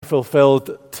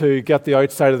fulfilled to get the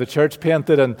outside of the church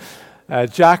painted, and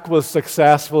Jack was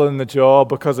successful in the job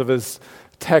because of his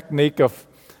technique of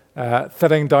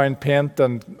thinning down paint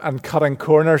and cutting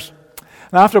corners.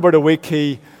 And after about a week,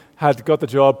 he had got the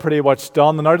job pretty much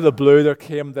done, and out of the blue there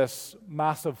came this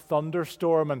massive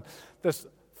thunderstorm, and this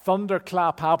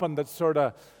thunderclap happened that sort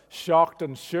of shocked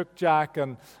and shook Jack,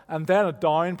 and then a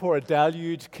downpour, a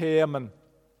deluge came,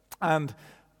 and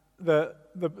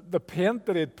the paint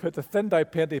that he'd put, the thinned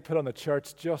out paint he put on the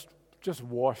church just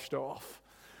washed off.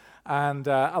 And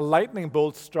a lightning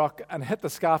bolt struck and hit the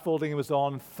scaffolding he was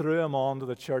on, threw him onto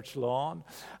the church lawn.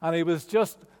 And he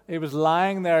was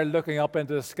lying there looking up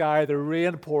into the sky, the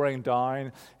rain pouring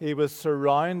down. He was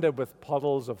surrounded with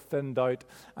puddles of thinned out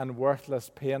and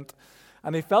worthless paint.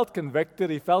 And he felt convicted.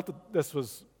 He felt that this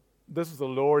was the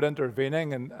Lord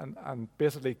intervening and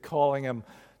basically calling him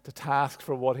to task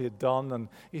for what he had done. And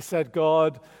he said,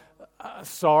 God,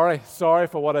 sorry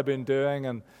for what I've been doing,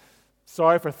 and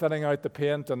sorry for thinning out the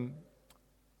paint, and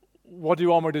what do you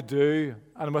want me to do?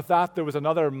 And with that, there was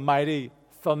another mighty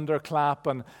thunderclap,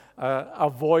 and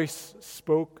a voice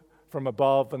spoke from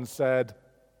above and said,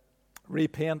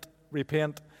 repent,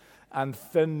 and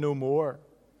thin no more.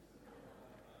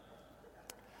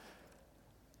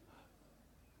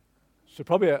 Should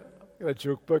probably get a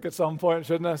joke book at some point,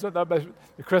 shouldn't I? So that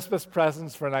the Christmas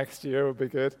presents for next year would be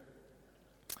good.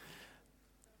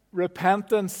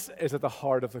 Repentance is at the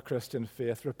heart of the Christian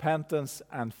faith. Repentance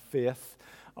and faith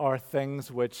are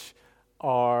things which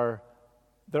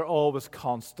they're always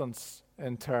constants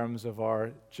in terms of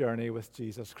our journey with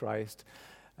Jesus Christ.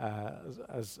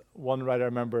 As one writer I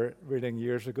remember reading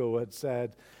years ago had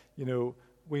said,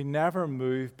 we never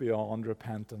move beyond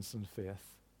repentance and faith.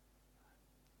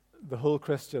 The whole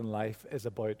Christian life is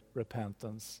about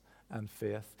repentance and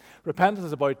faith. Repentance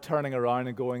is about turning around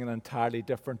and going in an entirely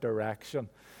different direction.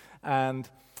 And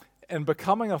in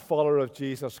becoming a follower of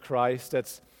Jesus Christ,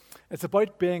 it's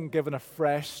about being given a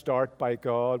fresh start by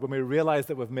God when we realize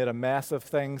that we've made a mess of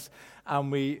things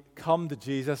and we come to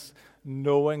Jesus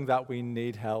knowing that we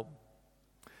need help.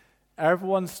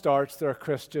 Everyone starts their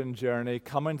Christian journey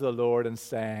coming to the Lord and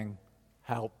saying,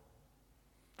 help.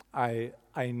 I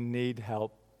need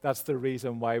help. That's the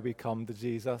reason why we come to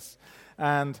Jesus.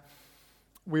 And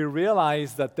we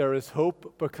realize that there is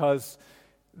hope because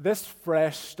this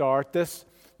fresh start, this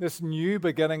new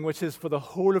beginning, which is for the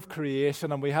whole of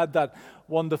creation, and we had that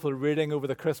wonderful reading over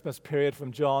the Christmas period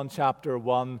from John chapter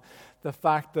 1, the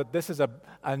fact that this is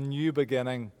a new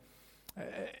beginning.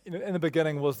 In the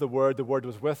beginning was the Word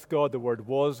was with God, the Word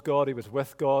was God, He was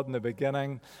with God in the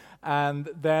beginning. And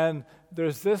then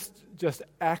there's this just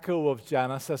echo of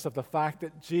Genesis of the fact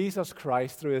that Jesus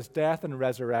Christ, through His death and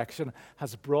resurrection,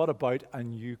 has brought about a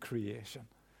new creation.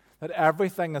 That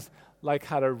everything is like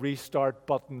had a restart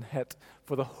button hit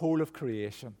for the whole of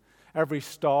creation. Every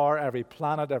star, every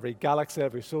planet, every galaxy,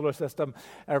 every solar system,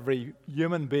 every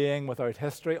human being without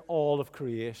history, all of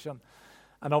creation.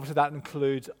 And obviously that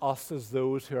includes us as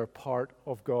those who are part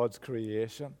of God's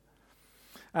creation.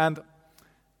 And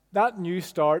that new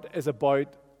start is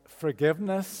about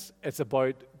forgiveness. It's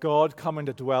about God coming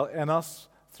to dwell in us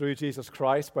through Jesus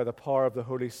Christ by the power of the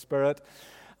Holy Spirit.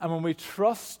 And when we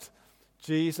trust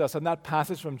Jesus, and that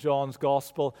passage from John's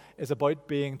Gospel is about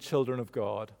being children of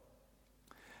God.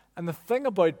 And the thing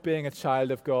about being a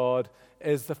child of God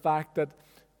is the fact that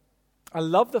I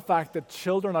love the fact that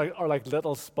children are like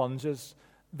little sponges.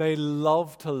 They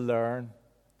love to learn.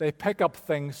 They pick up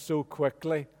things so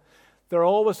quickly. They're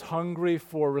always hungry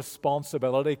for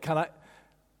responsibility.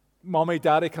 Mommy,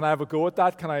 Daddy, can I have a go at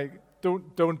that?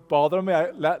 Don't bother me.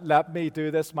 Let me do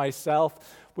this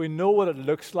myself. We know what it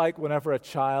looks like whenever a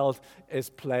child is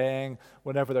playing,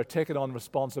 whenever they're taking on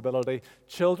responsibility.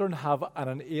 Children have an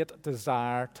innate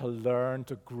desire to learn,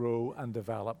 to grow, and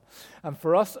develop. And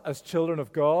for us as children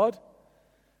of God,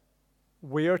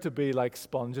 we are to be like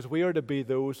sponges. We are to be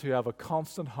those who have a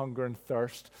constant hunger and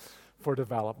thirst for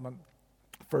development,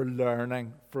 for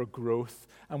learning, for growth.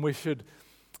 And we should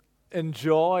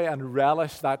enjoy and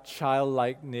relish that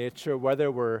childlike nature,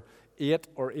 whether we're 8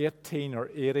 or 18 or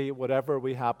 80, whatever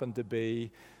we happen to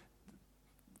be.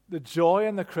 The joy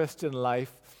in the Christian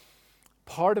life,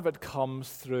 part of it comes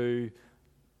through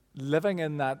living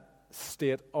in that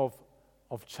state of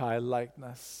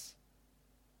childlikeness,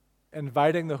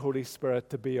 inviting the Holy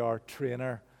Spirit to be our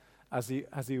trainer as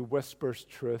he whispers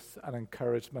truth and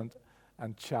encouragement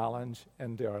and challenge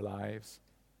into our lives.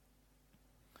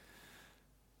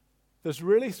 There's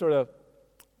really sort of,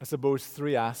 I suppose,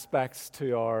 3 aspects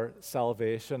to our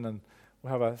salvation, and we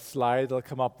have a slide that'll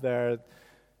come up there.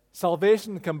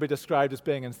 Salvation can be described as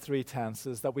being in three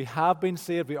tenses: that we have been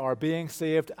saved, we are being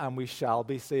saved, and we shall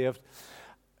be saved.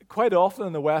 Quite often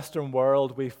in the Western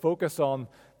world, we focus on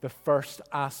the first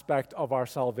aspect of our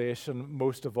salvation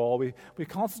most of all. We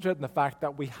concentrate on the fact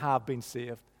that we have been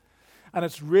saved. And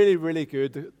it's really, really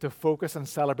good to focus and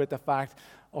celebrate the fact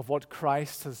of what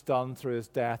Christ has done through his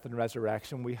death and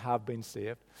resurrection. We have been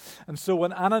saved. And so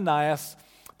when Ananias,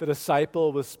 the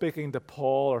disciple, was speaking to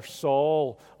Paul or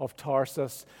Saul of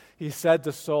Tarsus, he said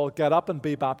to Saul, "Get up and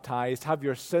be baptized, have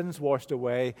your sins washed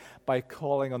away by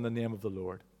calling on the name of the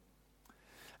Lord."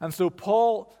 And so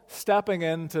Paul, stepping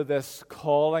into this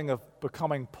calling of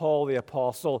becoming Paul the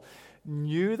Apostle,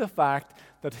 knew the fact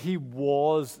that he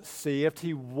was saved,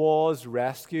 he was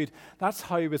rescued. That's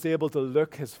how he was able to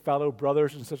look his fellow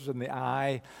brothers and sisters in the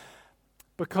eye,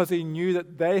 because he knew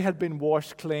that they had been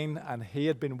washed clean and he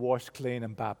had been washed clean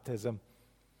in baptism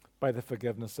by the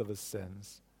forgiveness of his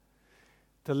sins.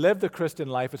 To live the Christian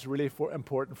life, it's really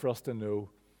important for us to know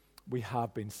we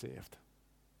have been saved.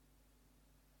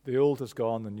 The old has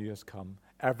gone, the new has come.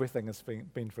 Everything has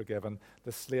been forgiven.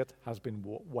 The slate has been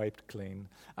wiped clean.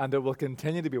 And it will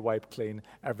continue to be wiped clean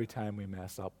every time we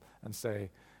mess up and say,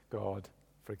 "God,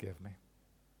 forgive me."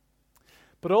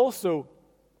 But also,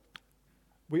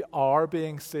 we are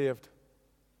being saved.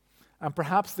 And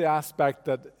perhaps the aspect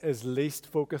that is least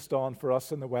focused on for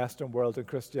us in the Western world in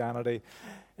Christianity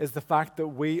is the fact that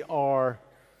we are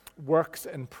works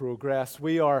in progress.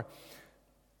 We are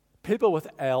people with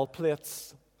L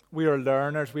plates. We are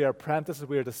learners, we are apprentices,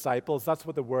 we are disciples. That's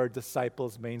what the word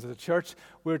disciples means. As a church,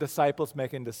 we're disciples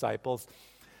making disciples.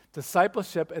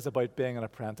 Discipleship is about being an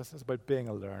apprentice. It's about being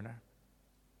a learner.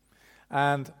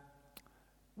 And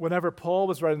whenever Paul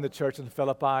was writing the church in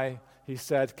Philippi, he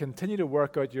said, "Continue to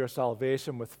work out your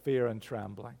salvation with fear and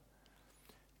trembling."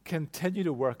 Continue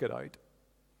to work it out.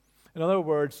 In other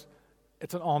words,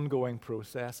 it's an ongoing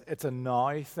process. It's a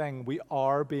now thing. We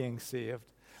are being saved.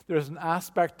 There's an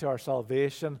aspect to our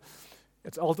salvation.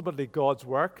 It's ultimately God's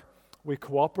work. We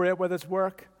cooperate with his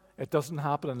work. It doesn't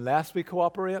happen unless we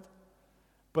cooperate.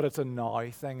 But it's a now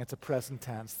thing. It's a present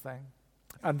tense thing.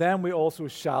 And then we also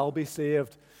shall be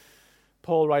saved.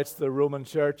 Paul writes to the Roman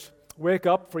church, "Wake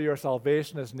up, for your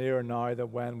salvation is nearer now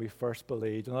than when we first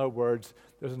believed." In other words,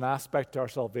 there's an aspect to our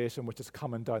salvation which is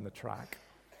coming down the track.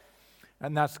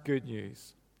 And that's good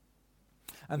news.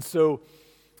 And so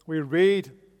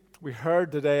we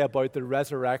heard today about the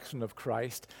resurrection of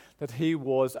Christ, that he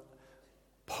was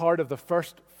part of the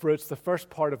first fruits, the first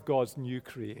part of God's new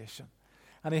creation.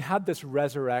 And he had this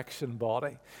resurrection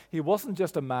body. He wasn't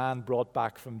just a man brought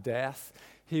back from death.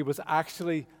 He was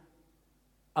actually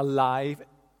alive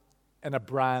in a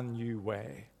brand new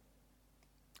way.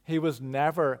 He was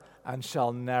never and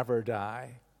shall never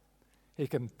die. He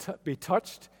can be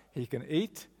touched. He can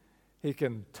eat. He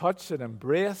can touch and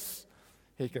embrace.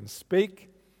 He can speak.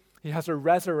 He has a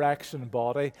resurrection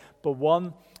body, but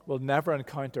one will never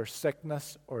encounter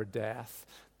sickness or death.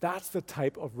 That's the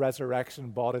type of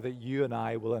resurrection body that you and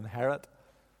I will inherit.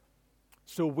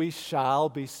 So we shall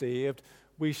be saved.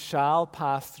 We shall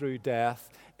pass through death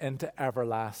into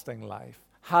everlasting life.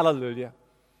 Hallelujah.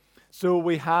 So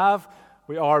we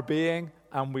are being,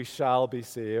 and we shall be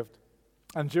saved.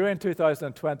 And during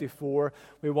 2024,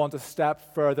 we want to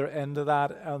step further into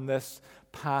that on this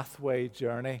pathway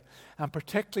journey, and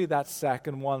particularly that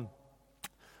second one.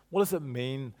 What does it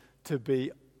mean to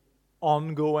be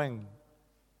ongoing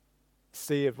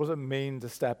saved? What does it mean to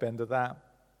step into that?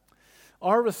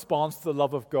 Our response to the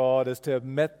love of God is to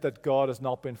admit that God has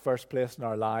not been first place in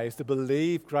our lives, to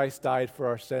believe Christ died for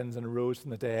our sins and rose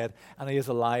from the dead, and he is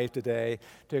alive today,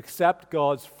 to accept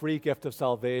God's free gift of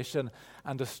salvation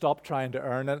and to stop trying to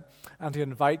earn it, and to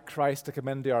invite Christ to come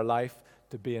into our life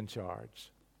to be in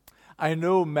charge. I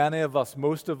know many of us,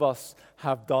 most of us,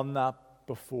 have done that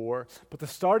before, but the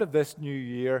start of this new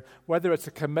year, whether it's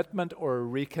a commitment or a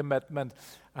recommitment,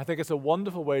 I think it's a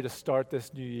wonderful way to start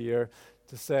this new year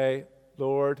to say,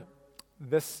 "Lord,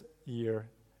 this year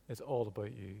is all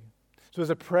about you." So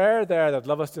there's a prayer there that I'd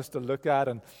love us just to look at,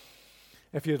 and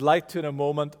if you'd like to in a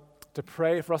moment, to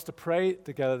pray, for us to pray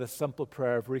together this simple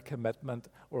prayer of recommitment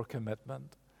or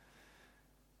commitment.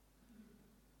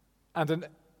 And an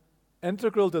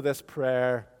integral to this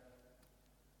prayer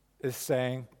is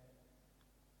saying,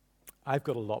 "I've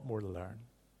got a lot more to learn."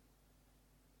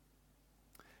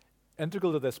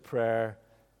 Integral to this prayer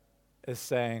is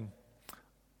saying,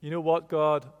 "You know what,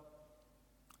 God?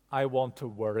 I want to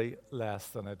worry less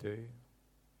than I do.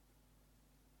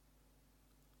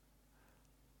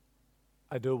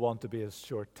 I don't want to be as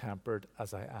short-tempered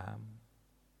as I am.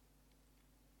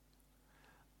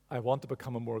 I want to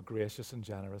become a more gracious and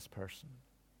generous person.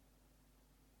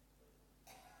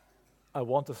 I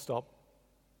want to stop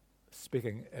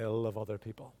speaking ill of other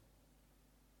people.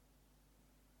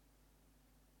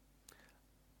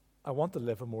 I want to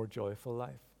live a more joyful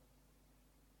life.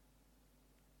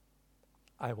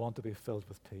 I want to be filled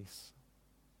with peace.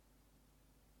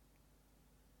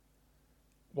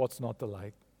 What's not to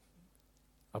like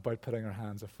about putting our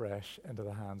hands afresh into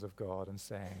the hands of God and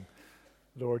saying,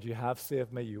 Lord, you have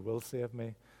saved me, you will save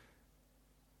me.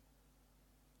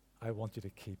 I want you to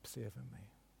keep saving me.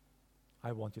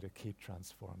 I want you to keep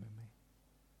transforming me.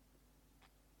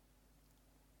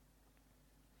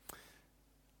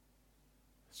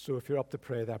 So if you're up to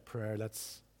pray that prayer,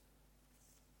 let's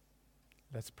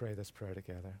pray this prayer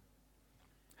together.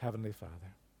 Heavenly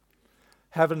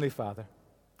Father,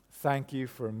 thank you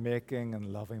for making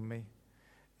and loving me.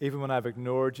 Even when I've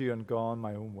ignored you and gone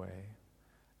my own way,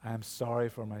 I am sorry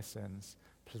for my sins.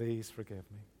 Please forgive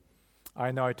me.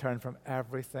 I now turn from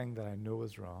everything that I know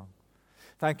is wrong.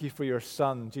 Thank you for your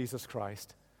Son, Jesus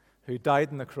Christ, who died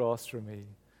on the cross for me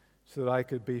so that I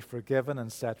could be forgiven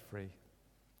and set free.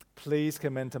 Please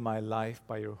come into my life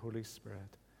by your Holy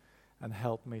Spirit and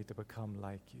help me to become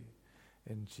like you.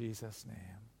 In Jesus' name,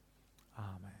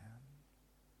 amen.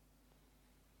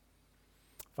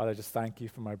 Father, just thank you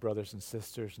for my brothers and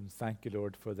sisters, and thank you,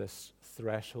 Lord, for this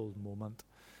threshold moment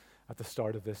at the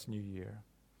start of this new year.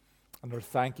 And Lord,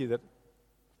 thank you that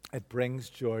it brings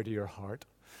joy to your heart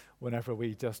whenever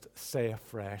we just say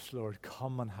afresh, Lord,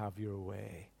 come and have your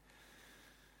way.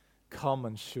 Come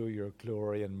and show your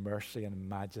glory and mercy and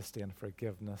majesty and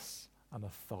forgiveness and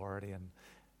authority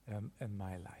in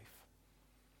my life.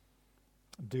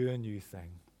 Do a new thing.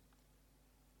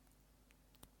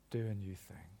 Do a new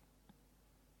thing.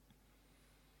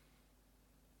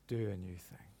 Do a new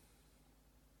thing.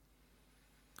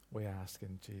 We ask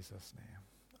in Jesus'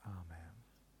 name. Amen.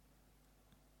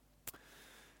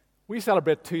 We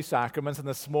celebrate two sacraments, and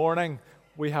this morning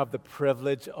we have the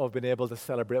privilege of being able to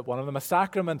celebrate one of them. A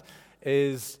sacrament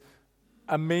is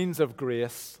a means of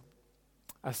grace.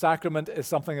 A sacrament is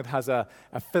something that has a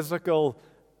physical,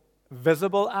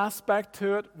 visible aspect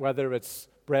to it, whether it's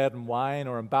bread and wine,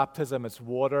 or in baptism it's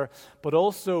water, but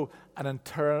also an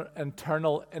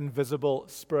internal, invisible,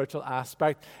 spiritual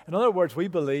aspect. In other words, we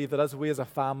believe that as we as a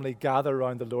family gather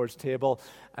around the Lord's table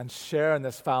and share in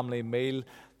this family meal,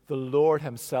 the Lord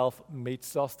himself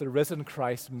meets us. The risen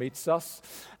Christ meets us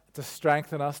to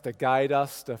strengthen us, to guide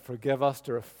us, to forgive us,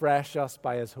 to refresh us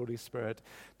by his Holy Spirit,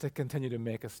 to continue to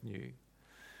make us new.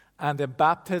 And in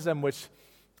baptism, which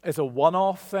is a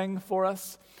one-off thing for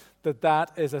us,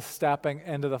 that is a stepping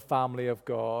into the family of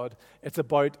God. It's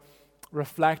about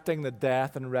reflecting the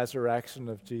death and resurrection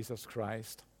of Jesus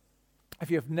Christ.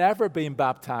 If you've never been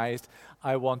baptized,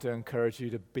 I want to encourage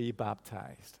you to be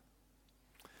baptized.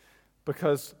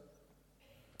 Because,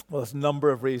 well, there's a number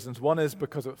of reasons. One is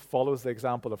because it follows the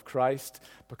example of Christ,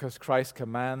 because Christ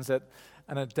commands it,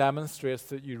 and it demonstrates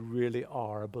that you really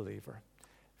are a believer.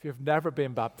 If you've never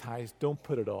been baptized, don't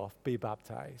put it off. Be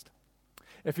baptized.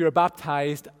 If you're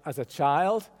baptized as a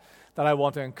child, then I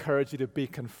want to encourage you to be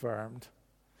confirmed.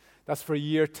 That's for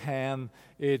year 10,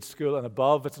 age school and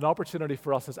above. It's an opportunity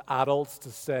for us as adults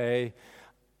to say,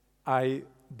 I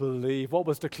believe what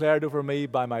was declared over me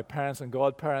by my parents and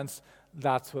godparents,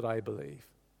 that's what I believe.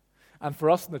 And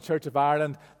for us in the Church of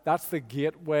Ireland, that's the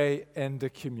gateway into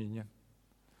communion.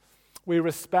 We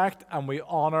respect and we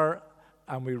honor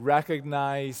and we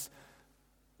recognize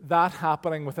that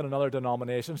happening within another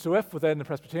denomination. So if within the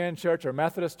Presbyterian Church or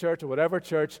Methodist Church or whatever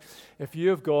church, if you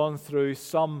have gone through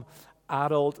some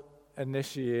adult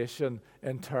initiation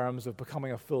in terms of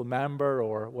becoming a full member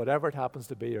or whatever it happens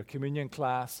to be, your communion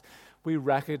class, we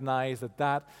recognize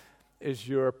that is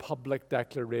your public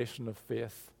declaration of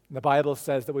faith. And the Bible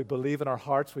says that we believe in our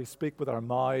hearts, we speak with our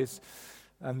mouths,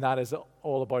 and that is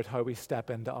all about how we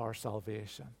step into our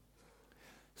salvation.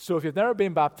 So if you've never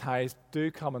been baptized, do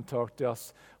come and talk to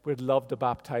us. We'd love to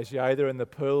baptize you, either in the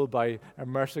pool by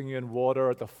immersing you in water,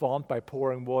 or at the font by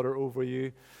pouring water over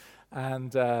you.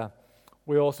 And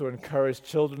we also encourage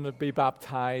children to be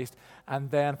baptized. And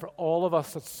then for all of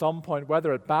us at some point,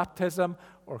 whether at baptism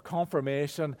or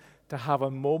confirmation, to have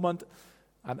a moment,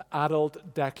 an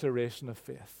adult declaration of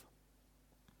faith.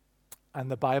 And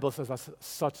the Bible says that's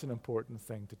such an important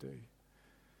thing to do.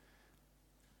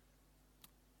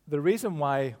 The reason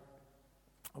why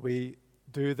we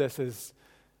do this is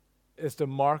to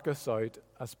mark us out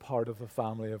as part of the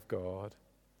family of God.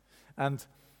 And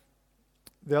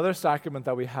the other sacrament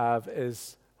that we have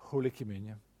is Holy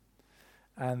Communion.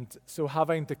 And so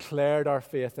having declared our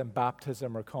faith in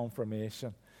baptism or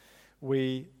confirmation,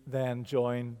 we then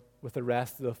join with the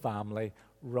rest of the family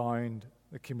round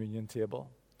the communion table.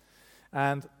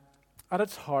 And at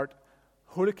its heart,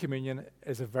 Holy Communion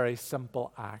is a very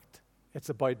simple act. It's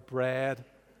about bread.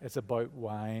 It's about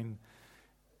wine.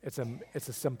 It's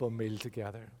a simple meal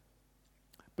together.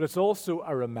 But it's also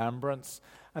a remembrance.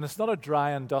 And it's not a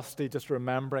dry and dusty just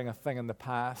remembering a thing in the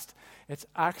past. It's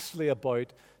actually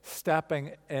about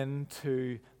stepping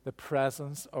into the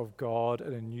presence of God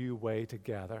in a new way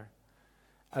together,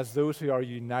 as those who are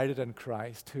united in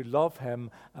Christ, who love Him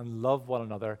and love one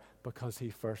another because He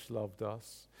first loved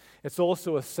us. It's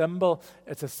also a symbol.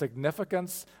 It's a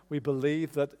significance. We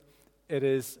believe that it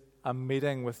is a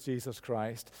meeting with Jesus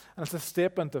Christ. And it's a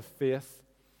statement of faith.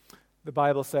 The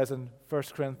Bible says in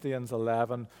 1 Corinthians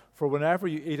 11, "For whenever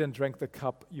you eat and drink the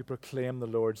cup, you proclaim the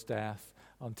Lord's death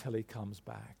until He comes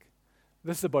back."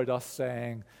 This is about us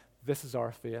saying, this is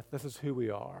our faith. This is who we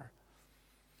are.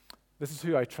 This is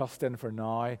who I trust in for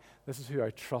now. This is who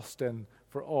I trust in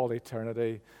for all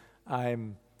eternity.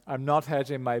 I'm not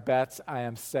hedging my bets. I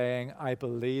am saying I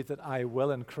believe that I will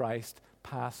in Christ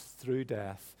pass through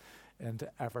death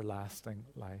into everlasting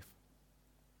life.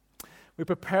 We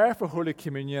prepare for Holy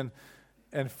Communion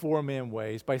in four main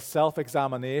ways: by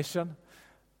self-examination,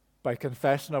 by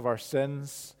confession of our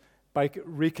sins, by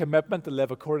recommitment to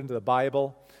live according to the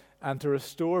Bible, and to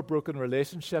restore broken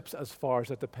relationships as far as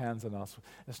it depends on us.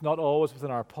 It's not always within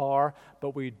our power,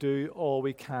 but we do all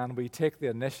we can. We take the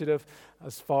initiative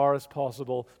as far as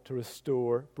possible to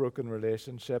restore broken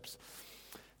relationships.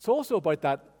 It's also about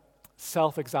that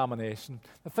self-examination.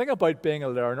 The thing about being a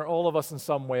learner, all of us in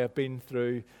some way have been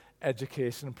through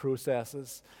education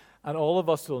processes, and all of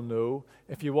us will know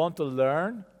if you want to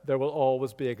learn, there will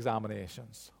always be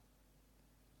examinations.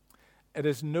 It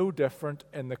is no different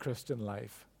in the Christian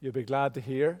life. You'll be glad to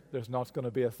hear there's not going to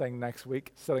be a thing next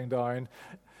week, sitting down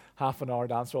half an hour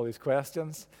to answer all these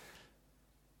questions.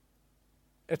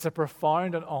 It's a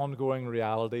profound and ongoing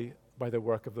reality by the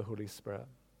work of the Holy Spirit.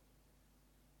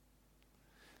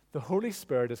 The Holy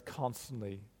Spirit is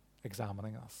constantly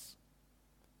examining us.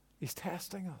 He's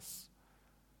testing us.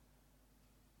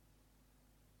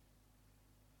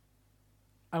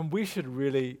 And we should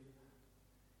really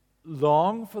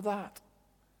long for that.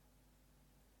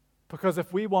 Because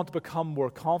if we want to become more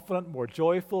confident, more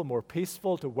joyful, more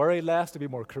peaceful, to worry less, to be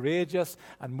more courageous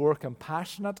and more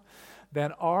compassionate,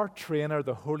 then our trainer,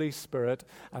 the Holy Spirit,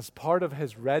 as part of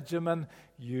His regimen,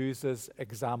 uses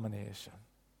examination.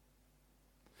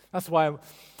 That's why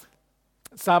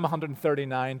Psalm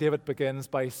 139, David begins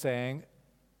by saying,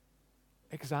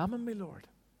 "Examine me, Lord.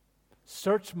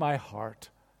 Search my heart.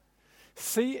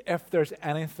 See if there's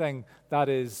anything that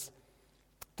is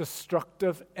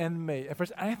destructive in me. If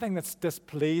there's anything that's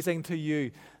displeasing to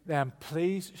you, then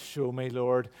please show me,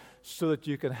 Lord, so that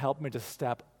you can help me to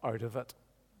step out of it."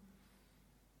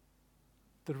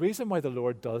 The reason why the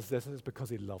Lord does this is because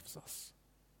He loves us.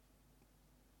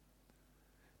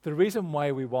 The reason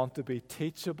why we want to be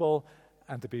teachable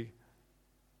and to be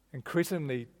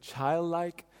increasingly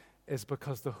childlike is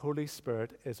because the Holy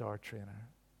Spirit is our trainer.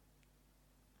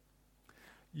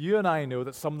 You and I know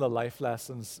that some of the life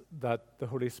lessons that the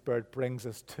Holy Spirit brings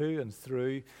us to and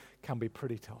through can be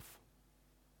pretty tough.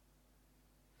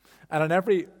 And in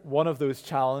every one of those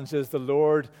challenges, the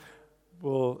Lord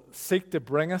will seek to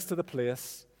bring us to the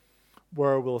place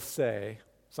where we'll say,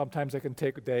 sometimes it can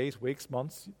take days, weeks,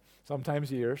 months,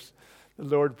 sometimes years. The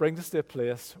Lord brings us to a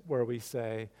place where we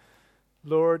say,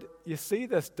 "Lord, you see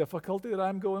this difficulty that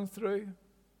I'm going through?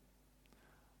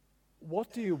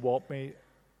 What do you want me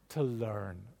to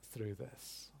learn through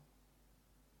this?"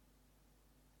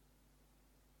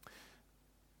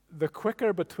 The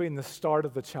quicker between the start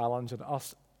of the challenge and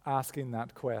us asking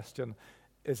that question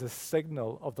is a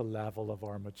signal of the level of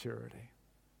our maturity.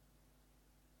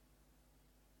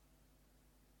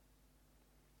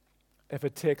 If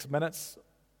it takes minutes,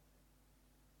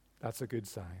 that's a good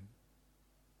sign.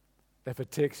 If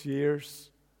it takes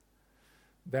years,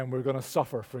 then we're going to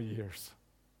suffer for years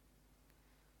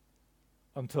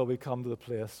until we come to the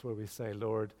place where we say,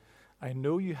 "Lord, I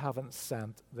know you haven't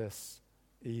sent this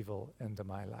evil into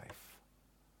my life,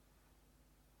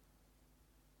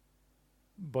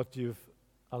 but you've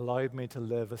allowed me to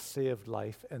live a saved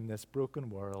life in this broken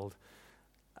world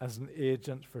as an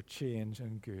agent for change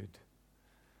and good.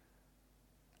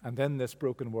 And in this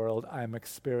broken world, I'm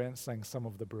experiencing some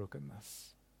of the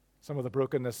brokenness. Some of the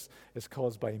brokenness is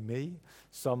caused by me,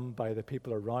 some by the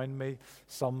people around me,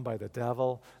 some by the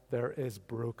devil. There is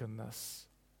brokenness.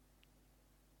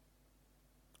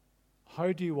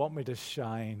 How do you want me to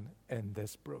shine in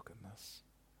this brokenness?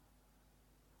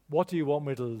 What do you want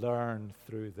me to learn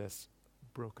through this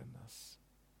brokenness?"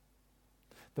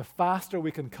 The faster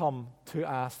we can come to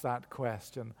ask that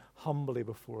question humbly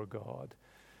before God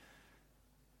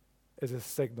is a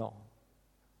signal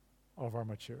of our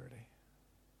maturity.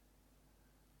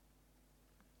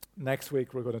 Next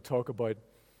week, we're going to talk about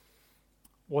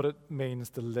what it means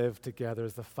to live together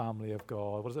as the family of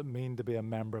God. What does it mean to be a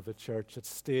member of the church?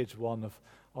 It's stage one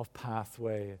of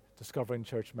Pathway, discovering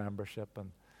church membership.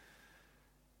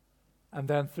 And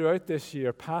then throughout this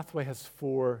year, Pathway has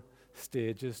 4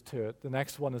 stages to it. The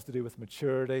next one is to do with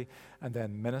maturity, and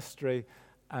then ministry,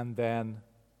 and then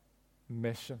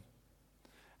mission.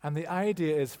 And the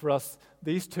idea is for us,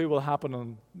 these 2 will happen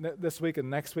on this week and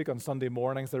next week on Sunday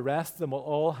mornings. The rest of them will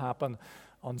all happen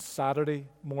on Saturday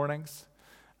mornings.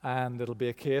 And it'll be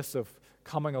a case of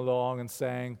coming along and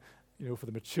saying, for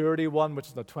the maturity one, which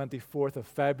is the 24th of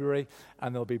February,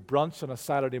 and there'll be brunch on a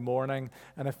Saturday morning.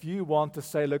 And if you want to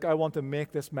say, look, I want to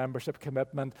make this membership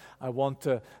commitment, I want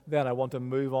to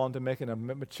move on to making a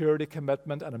maturity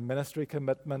commitment and a ministry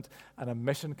commitment and a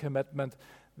mission commitment,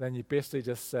 then you basically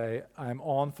just say, I'm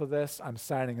on for this, I'm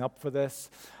signing up for this,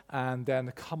 and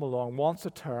then come along. Once a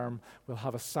term, we'll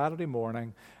have a Saturday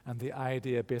morning, and the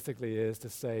idea basically is to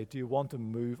say, do you want to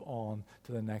move on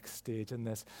to the next stage in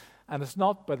this? And it's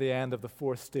not by the end of the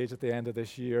 4th stage at the end of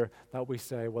this year that we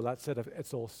say, well, that's it,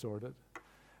 it's all sorted.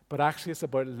 But actually it's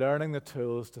about learning the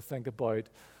tools to think about,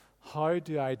 how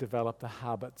do I develop the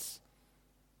habits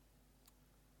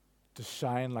to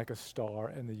shine like a star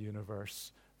in the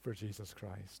universe for Jesus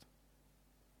Christ?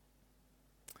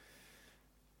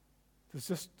 There's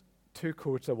just 2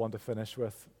 quotes I want to finish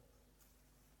with.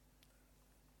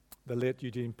 The late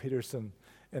Eugene Peterson,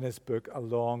 in his book, A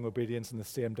Long Obedience in the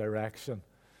Same Direction,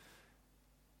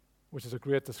 which is a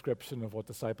great description of what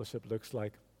discipleship looks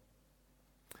like.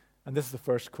 And this is the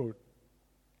first quote.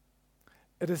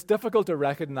 It is difficult to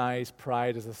recognize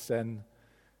pride as a sin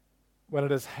when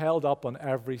it is held up on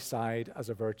every side as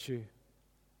a virtue,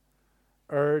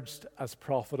 urged as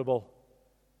profitable,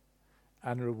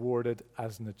 and rewarded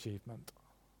as an achievement.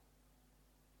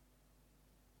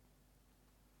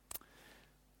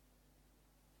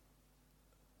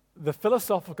 The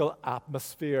philosophical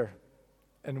atmosphere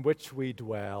in which we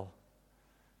dwell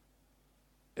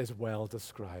is well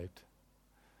described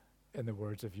in the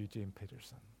words of Eugene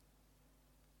Peterson.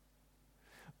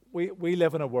 We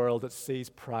live in a world that sees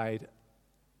pride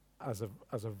as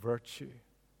a virtue,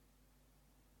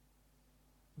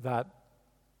 that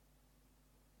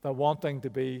wanting to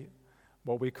be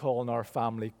what we call in our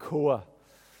family koa,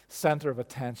 center of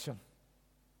attention,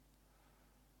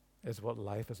 is what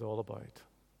life is all about.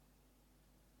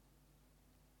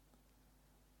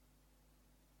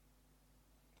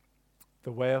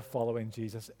 The way of following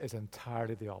Jesus is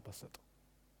entirely the opposite.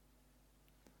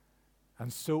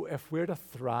 And so if we're to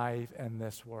thrive in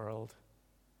this world,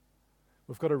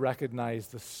 we've got to recognize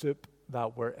the soup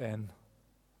that we're in,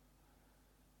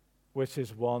 which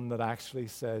is one that actually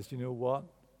says, you know what?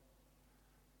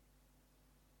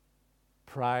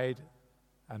 Pride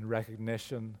and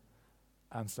recognition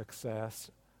and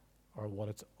success are what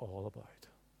it's all about.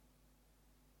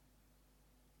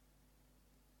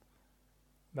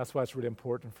 That's why it's really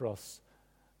important for us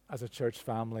as a church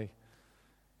family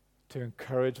to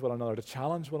encourage one another, to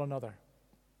challenge one another,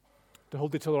 to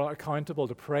hold each other accountable,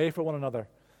 to pray for one another,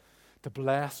 to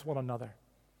bless one another,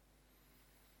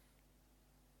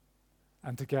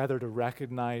 and together to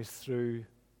recognize through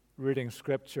reading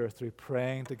Scripture, through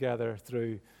praying together,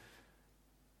 through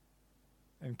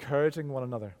encouraging one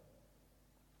another,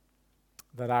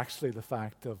 that actually the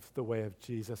fact of the way of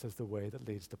Jesus is the way that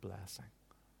leads to blessing.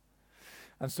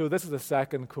 And so this is the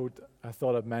second quote I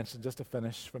thought I'd mention just to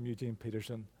finish from Eugene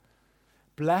Peterson.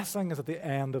 Blessing is at the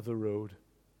end of the road,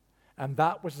 and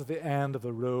that which is at the end of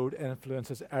the road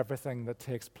influences everything that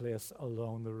takes place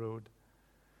along the road.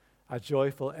 A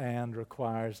joyful end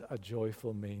requires a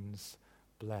joyful means.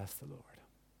 Bless the Lord.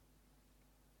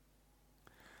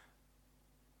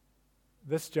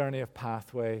 This journey of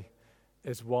Pathway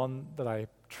is one that I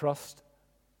trust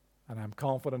and I'm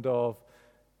confident of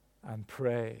and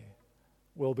pray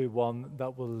will be one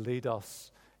that will lead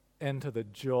us into the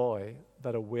joy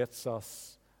that awaits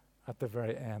us at the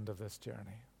very end of this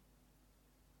journey.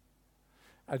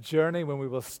 A journey when we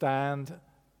will stand,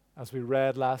 as we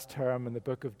read last term in the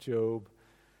book of Job,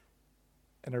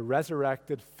 in a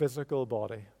resurrected physical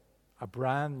body, a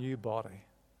brand new body.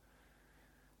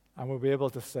 And we'll be able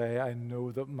to say, I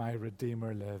know that my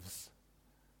Redeemer lives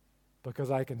because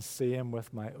I can see him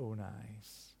with my own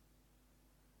eyes.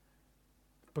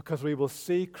 Because we will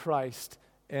see Christ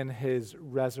in his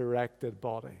resurrected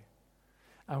body.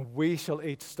 And we shall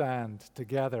each stand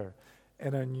together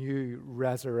in a new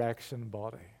resurrection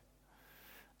body.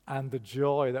 And the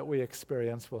joy that we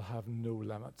experience will have no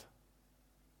limit.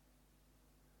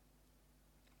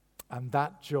 And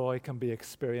that joy can be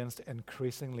experienced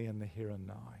increasingly in the here and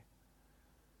now.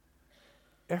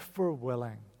 If we're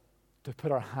willing to put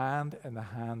our hand in the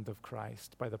hand of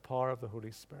Christ by the power of the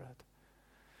Holy Spirit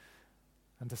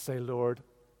and to say, Lord,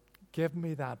 give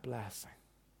me that blessing.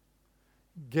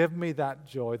 Give me that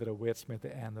joy that awaits me at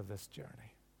the end of this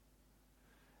journey.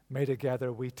 May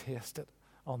together we taste it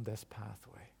on this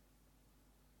pathway.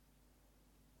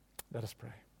 Let us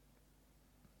pray.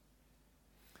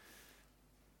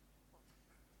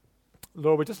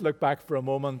 Lord, we just look back for a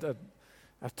moment at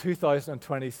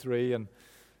 2023, and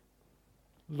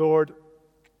Lord,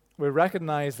 we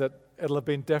recognize that it'll have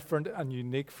been different and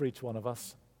unique for each one of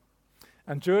us.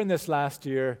 And during this last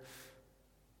year,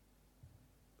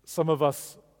 some of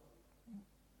us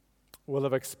will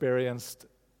have experienced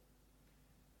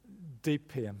deep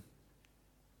pain,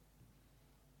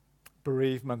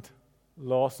 bereavement,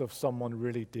 loss of someone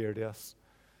really dear to us.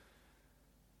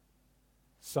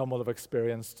 Some will have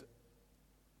experienced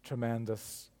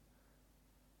tremendous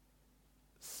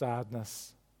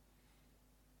sadness,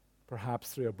 perhaps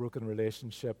through a broken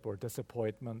relationship or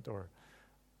disappointment, or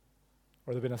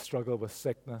there's been a struggle with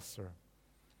sickness,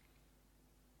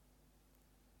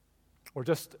 or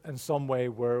just in some way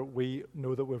where we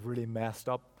know that we've really messed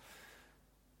up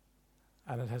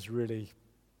and it's really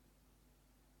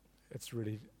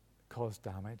caused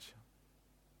damage.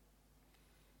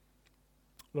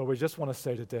 Lord, we just want to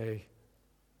say today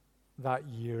that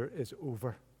year is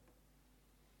over.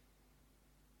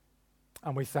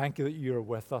 And we thank you that you are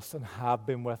with us and have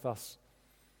been with us.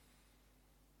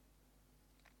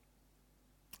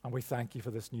 And we thank you for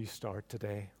this new start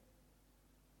today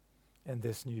in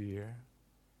this new year.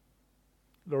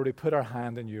 Lord, we put our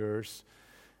hand in yours,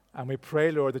 and we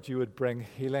pray, Lord, that you would bring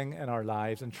healing in our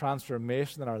lives and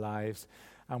transformation in our lives.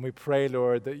 And we pray,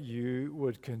 Lord, that you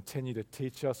would continue to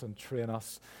teach us and train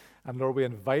us. And Lord, we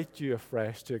invite you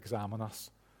afresh to examine us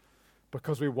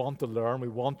because we want to learn, we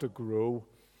want to grow.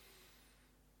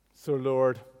 So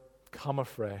Lord, come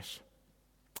afresh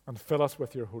and fill us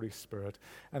with your Holy Spirit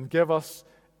and give us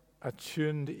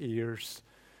attuned ears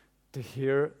to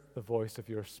hear the voice of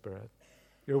your Spirit,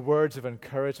 your words of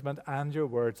encouragement and your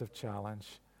words of challenge.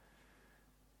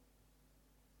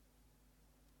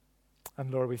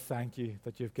 And Lord, we thank you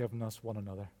that you've given us one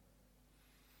another.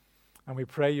 And we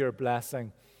pray your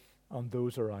blessing on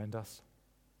those around us.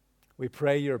 We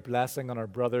pray your blessing on our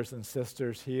brothers and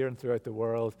sisters here and throughout the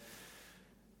world.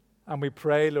 And we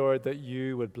pray, Lord, that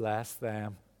you would bless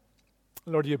them.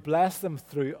 Lord, you bless them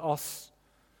through us,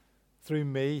 through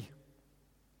me.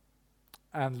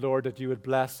 And Lord, that you would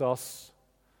bless us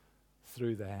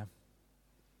through them.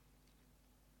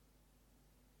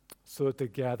 So that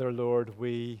together, Lord,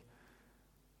 we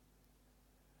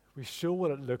show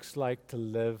what it looks like to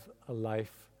live a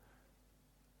life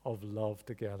of love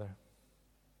together.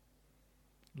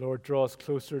 Lord, draw us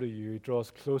closer to you, draw us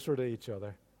closer to each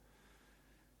other.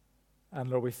 And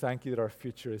Lord, we thank you that our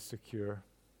future is secure.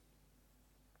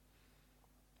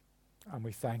 And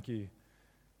we thank you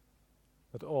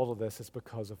that all of this is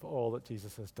because of all that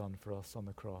Jesus has done for us on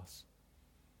the cross.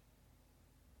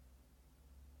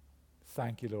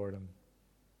 Thank you, Lord, and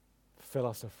fill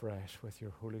us afresh with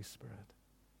your Holy Spirit.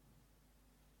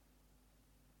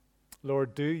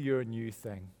 Lord, do your new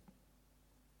thing.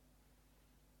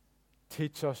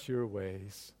 Teach us your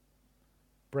ways.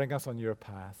 Bring us on your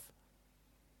path.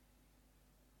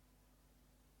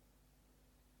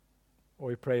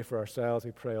 We pray for ourselves.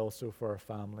 We pray also for our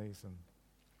families and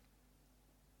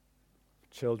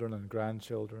children and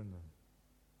grandchildren.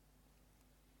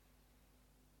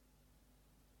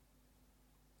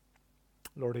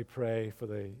 Lord, we pray for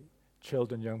the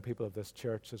children, young people of this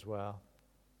church as well.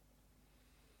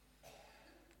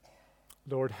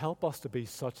 Lord, help us to be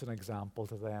such an example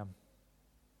to them,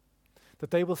 that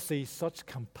they will see such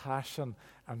compassion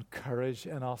and courage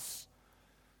in us,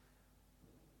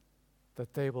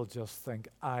 that they will just think,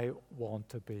 I want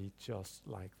to be just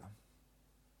like them.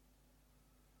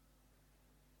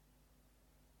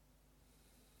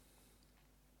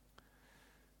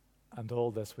 And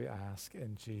all this we ask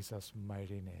in Jesus'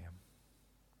 mighty name.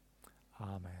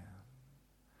 Amen.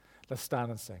 Let's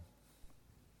stand and sing.